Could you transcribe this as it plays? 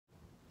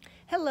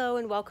Hello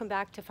and welcome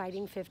back to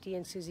Fighting 50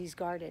 and Susie's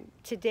Garden.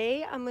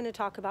 Today I'm going to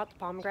talk about the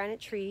pomegranate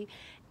tree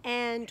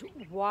and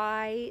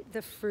why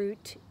the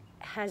fruit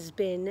has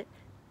been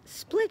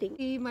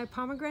splitting. My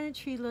pomegranate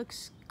tree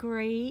looks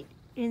great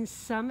in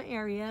some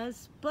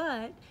areas,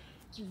 but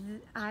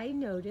I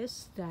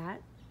noticed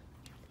that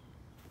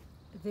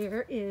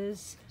there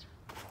is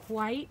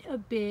quite a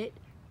bit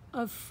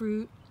of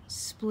fruit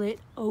split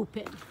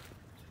open.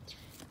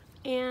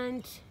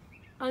 And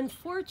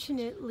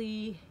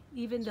unfortunately,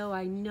 even though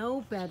I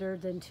know better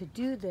than to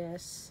do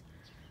this,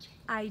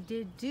 I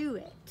did do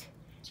it.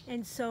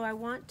 And so I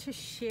want to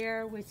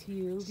share with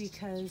you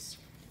because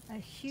a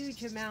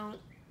huge amount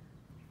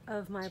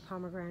of my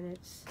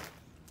pomegranates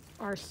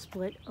are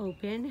split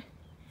open.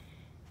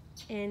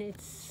 And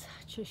it's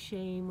such a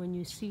shame when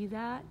you see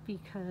that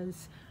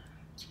because,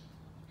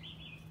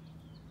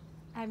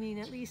 I mean,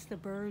 at least the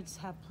birds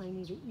have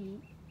plenty to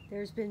eat.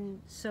 There's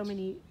been so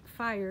many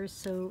fires,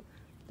 so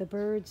the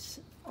birds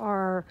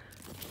are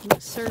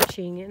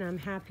searching, and I'm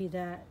happy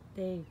that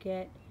they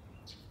get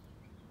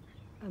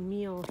a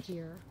meal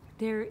here.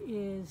 There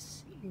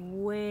is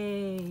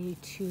way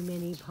too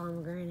many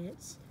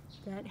pomegranates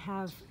that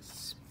have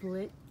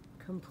split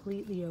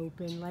completely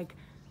open. Like,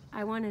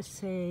 I want to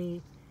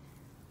say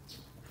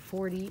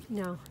 40,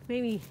 no,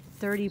 maybe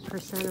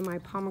 30% of my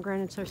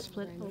pomegranates are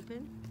split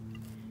open.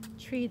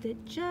 Tree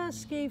that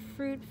just gave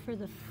fruit for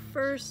the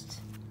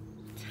first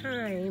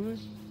time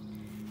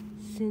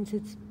since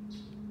it's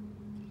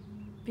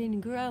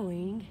been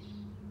growing.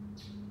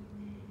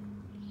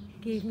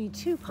 Gave me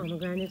 2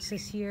 pomegranates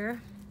this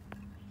year,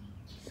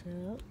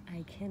 so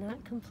I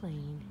cannot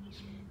complain.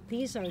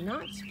 These are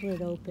not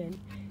split open,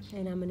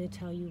 and I'm going to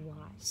tell you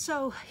why.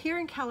 So here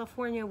in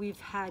California,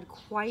 we've had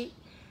quite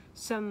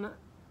some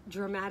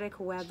dramatic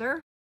weather.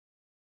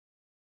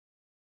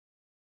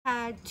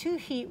 Had 2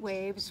 heat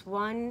waves,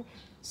 one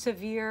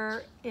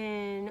severe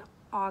in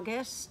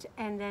August,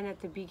 and then at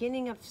the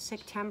beginning of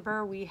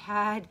September we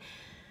had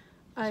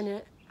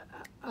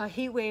a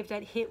heat wave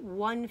that hit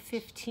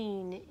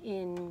 115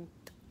 in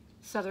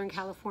Southern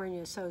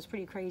California, so it's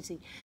pretty crazy.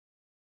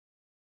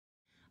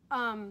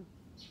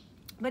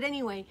 But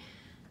anyway,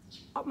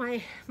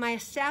 my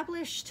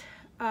established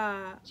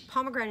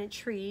pomegranate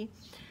tree,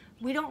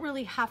 we don't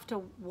really have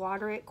to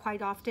water it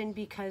quite often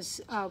because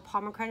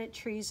pomegranate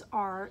trees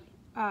are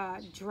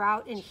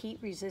drought and heat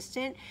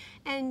resistant,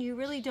 and you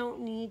really don't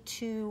need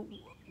to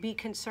be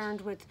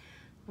concerned with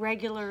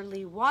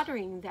regularly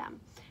watering them.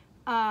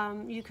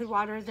 You could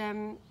water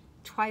them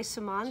twice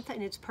a month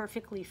and it's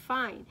perfectly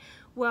fine.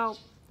 Well,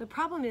 the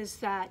problem is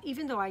that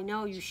even though I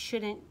know you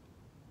shouldn't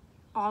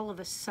all of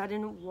a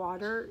sudden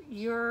water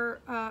your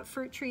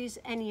fruit trees,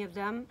 any of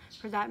them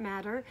for that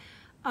matter,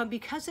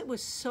 because it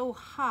was so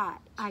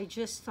hot, I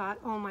just thought,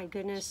 oh my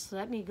goodness,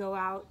 let me go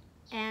out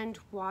and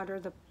water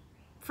the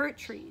fruit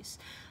trees.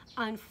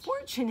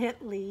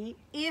 Unfortunately,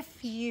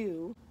 if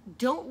you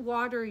don't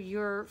water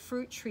your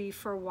fruit tree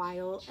for a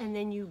while and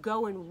then you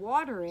go and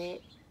water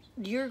it,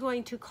 you're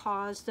going to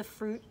cause the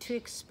fruit to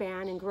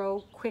expand and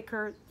grow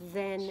quicker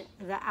than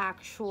the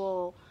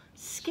actual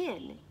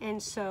skin,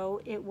 and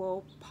so it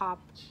will pop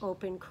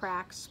open,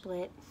 crack,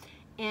 split,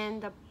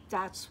 and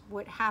that's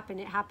what happened.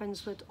 It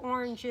happens with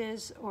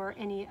oranges or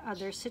any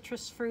other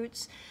citrus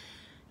fruits.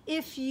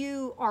 If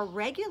you are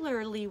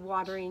regularly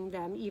watering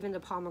them, even the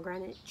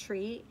pomegranate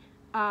tree,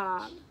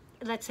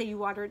 let's say you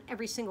water it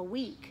every single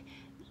week,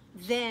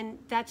 then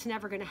that's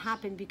never going to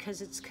happen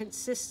because it's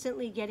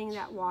consistently getting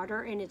that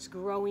water and it's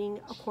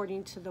growing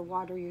according to the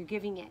water you're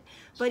giving it.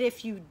 But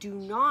if you do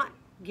not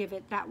give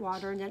it that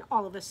water and then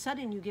all of a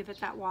sudden you give it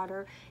that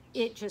water,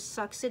 it just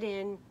sucks it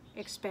in,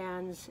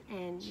 expands,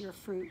 and your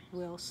fruit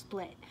will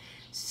split.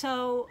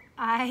 So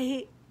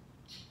I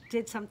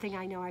did something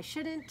I know I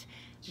shouldn't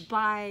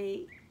by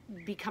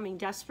becoming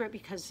desperate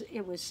because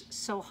it was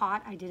so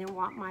hot. I didn't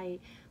want my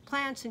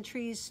plants and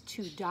trees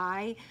to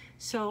die.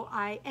 So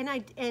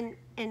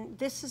and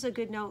this is a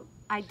good note,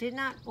 I did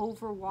not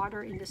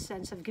overwater in the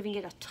sense of giving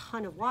it a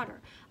ton of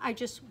water. I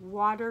just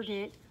watered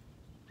it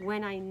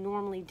when I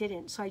normally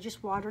didn't. So I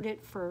just watered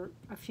it for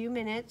a few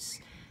minutes,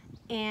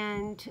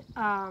 and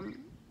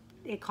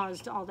it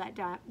caused all that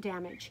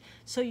damage.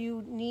 So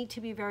you need to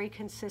be very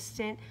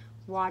consistent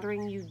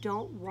watering. You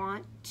don't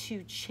want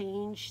to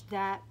change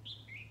that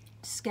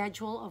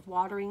schedule of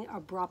watering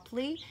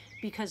abruptly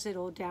because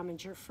it'll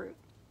damage your fruit.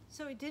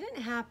 So it didn't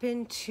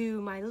happen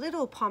to my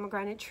little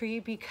pomegranate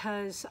tree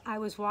because I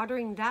was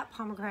watering that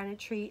pomegranate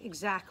tree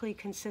exactly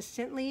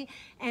consistently,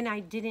 and I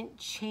didn't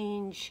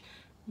change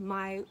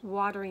my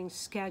watering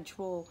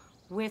schedule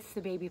with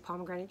the baby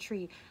pomegranate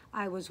tree.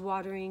 I was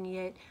watering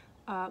it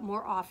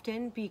more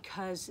often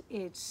because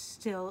it's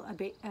still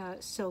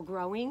still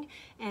growing,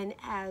 and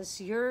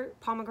as your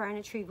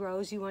pomegranate tree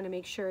grows, you want to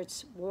make sure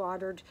it's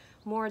watered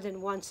more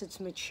than once it's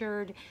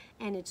matured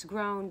and it's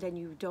grown. Then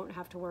you don't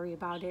have to worry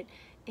about it,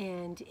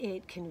 and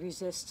it can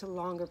resist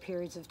longer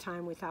periods of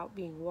time without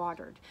being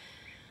watered.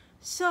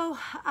 So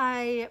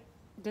I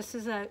this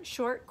is a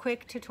short,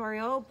 quick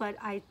tutorial, but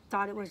I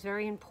thought it was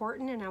very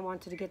important and I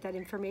wanted to get that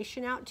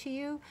information out to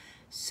you.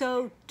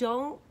 So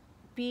don't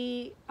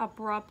be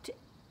abrupt.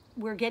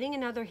 We're getting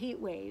another heat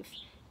wave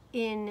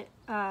in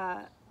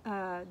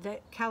the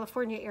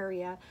California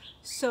area,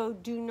 so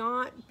do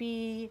not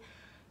be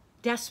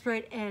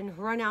desperate and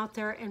run out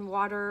there and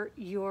water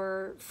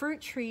your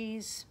fruit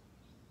trees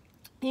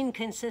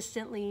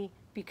inconsistently,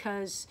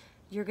 because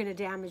you're going to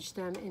damage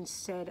them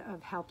instead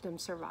of help them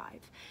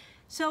survive.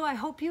 So I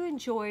hope you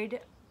enjoyed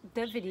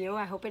the video.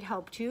 I hope it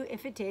helped you.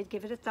 If it did,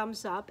 give it a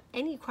thumbs up.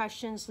 Any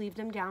questions, leave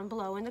them down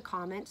below in the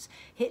comments.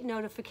 Hit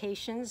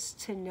notifications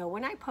to know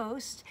when I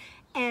post,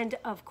 and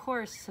of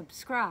course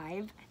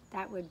subscribe.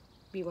 That would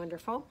be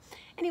wonderful.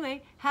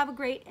 Anyway, have a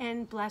great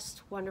and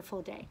blessed,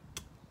 wonderful day.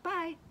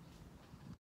 Bye.